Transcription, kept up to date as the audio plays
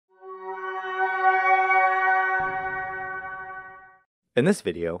In this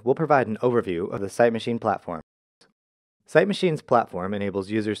video, we'll provide an overview of the SiteMachine platform. SiteMachine's platform enables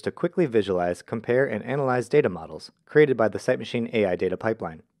users to quickly visualize, compare, and analyze data models created by the SiteMachine AI data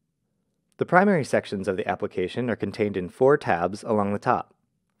pipeline. The primary sections of the application are contained in 4 tabs along the top.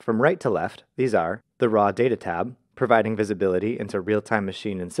 From right to left, these are the Raw Data tab, providing visibility into real-time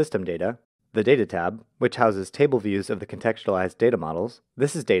machine and system data, the Data tab, which houses table views of the contextualized data models.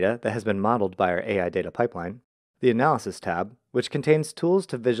 This is data that has been modeled by our AI data pipeline. The Analysis tab, which contains tools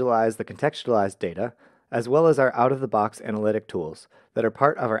to visualize the contextualized data, as well as our out-of-the-box analytic tools that are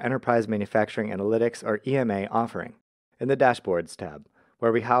part of our Enterprise Manufacturing Analytics, or EMA, offering. And the Dashboards tab,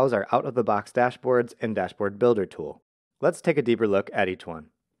 where we house our out-of-the-box dashboards and Dashboard Builder tool. Let's take a deeper look at each one.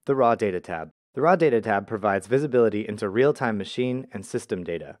 The Raw Data tab. The Raw Data tab provides visibility into real-time machine and system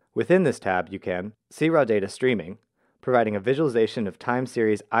data. Within this tab, you can see raw data streaming, providing a visualization of time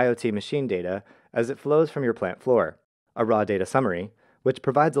series IoT machine data as it flows from your plant floor. A raw data summary, which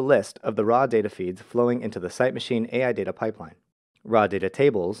provides a list of the raw data feeds flowing into the SiteMachine AI data pipeline. Raw data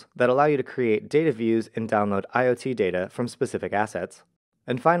tables that allow you to create data views and download IoT data from specific assets.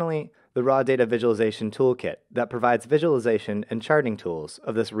 And finally, the Raw Data Visualization Toolkit that provides visualization and charting tools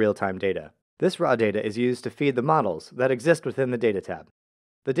of this real-time data. This raw data is used to feed the models that exist within the Data tab.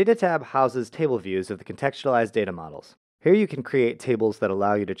 The Data tab houses table views of the contextualized data models. Here you can create tables that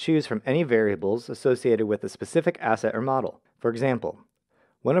allow you to choose from any variables associated with a specific asset or model. For example,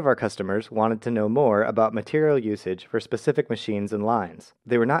 one of our customers wanted to know more about material usage for specific machines and lines.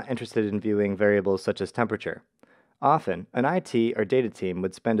 They were not interested in viewing variables such as temperature. Often, an IT or data team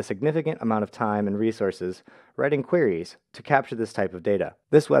would spend a significant amount of time and resources writing queries to capture this type of data.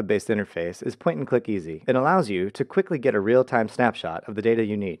 This web-based interface is point-and-click easy. It allows you to quickly get a real-time snapshot of the data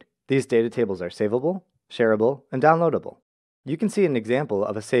you need. These data tables are savable, shareable, and downloadable. You can see an example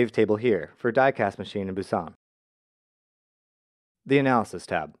of a saved table here for a die-cast machine in Busan. The Analysis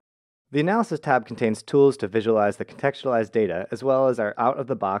tab. The Analysis tab contains tools to visualize the contextualized data as well as our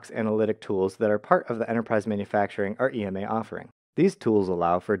out-of-the-box analytic tools that are part of the Enterprise Manufacturing, or EMA, offering. These tools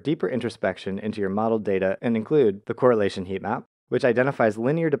allow for deeper introspection into your modeled data and include the Correlation Heat Map, which identifies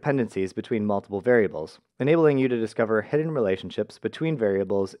linear dependencies between multiple variables, enabling you to discover hidden relationships between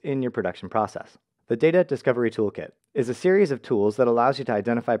variables in your production process. The Data Discovery Toolkit is a series of tools that allows you to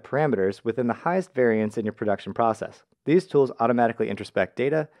identify parameters within the highest variance in your production process. These tools automatically introspect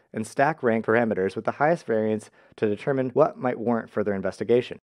data and stack rank parameters with the highest variance to determine what might warrant further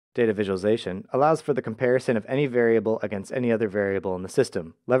investigation. Data visualization allows for the comparison of any variable against any other variable in the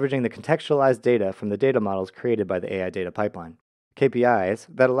system, leveraging the contextualized data from the data models created by the AI data pipeline. KPIs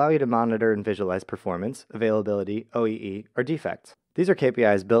that allow you to monitor and visualize performance, availability, OEE, or defects. These are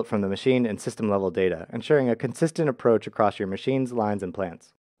KPIs built from the machine and system level data, ensuring a consistent approach across your machines, lines, and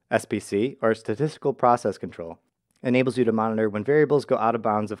plants. SPC, or Statistical Process Control, enables you to monitor when variables go out of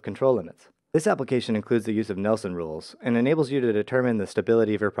bounds of control limits. This application includes the use of Nelson rules and enables you to determine the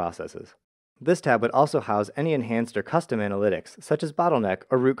stability of your processes. This tab would also house any enhanced or custom analytics, such as bottleneck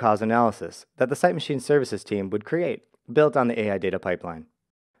or root cause analysis, that the SiteMachine Services team would create, built on the AI data pipeline.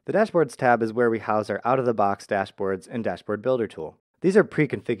 The Dashboards tab is where we house our out-of-the-box dashboards and Dashboard Builder tool. These are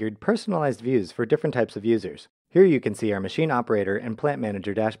pre-configured, personalized views for different types of users. Here you can see our machine operator and plant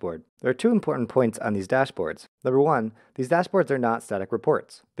manager dashboard. There are 2 important points on these dashboards. Number 1, these dashboards are not static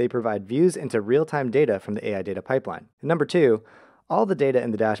reports. They provide views into real-time data from the AI data pipeline. And number 2, all the data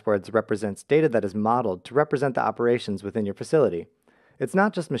in the dashboards represents data that is modeled to represent the operations within your facility. It's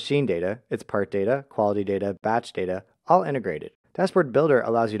not just machine data, it's part data, quality data, batch data, all integrated. Dashboard Builder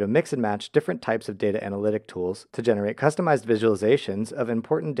allows you to mix and match different types of data analytic tools to generate customized visualizations of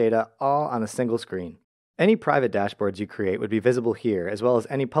important data all on a single screen. Any private dashboards you create would be visible here, as well as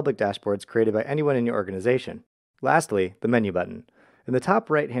any public dashboards created by anyone in your organization. Lastly, the Menu button. In the top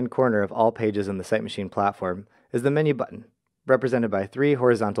right-hand corner of all pages in the SiteMachine platform is the Menu button, represented by 3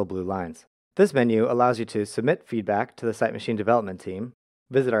 horizontal blue lines. This menu allows you to submit feedback to the SiteMachine development team,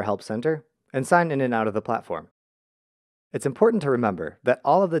 visit our Help Center, and sign in and out of the platform. It's important to remember that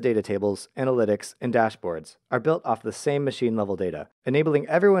all of the data tables, analytics, and dashboards are built off the same machine-level data, enabling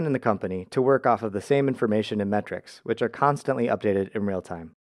everyone in the company to work off of the same information and metrics, which are constantly updated in real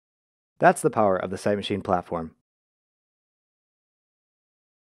time. That's the power of the SiteMachine platform.